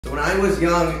So when I was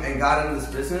young and got into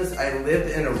this business, I lived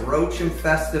in a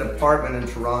roach-infested apartment in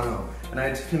Toronto, and I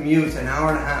had to commute an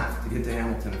hour and a half to get to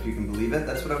Hamilton, if you can believe it.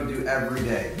 That's what I would do every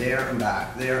day, there and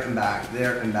back, there and back,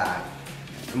 there and back.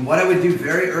 And what I would do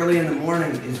very early in the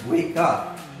morning is wake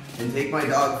up and take my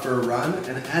dog for a run,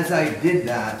 and as I did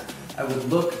that, I would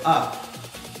look up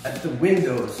at the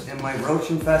windows in my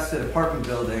roach-infested apartment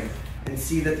building and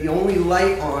see that the only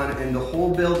light on in the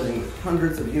whole building with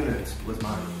hundreds of units was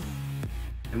mine.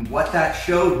 And what that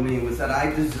showed me was that I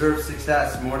deserve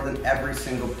success more than every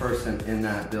single person in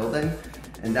that building.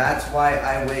 And that's why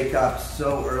I wake up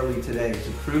so early today,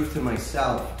 to prove to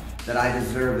myself that I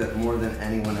deserve it more than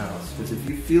anyone else. Because if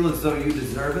you feel as though you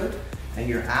deserve it and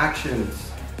your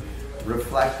actions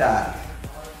reflect that,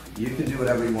 you can do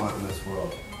whatever you want in this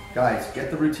world. Guys,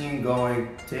 get the routine going,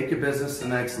 take your business to the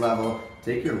next level,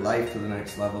 take your life to the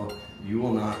next level. You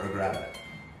will not regret it.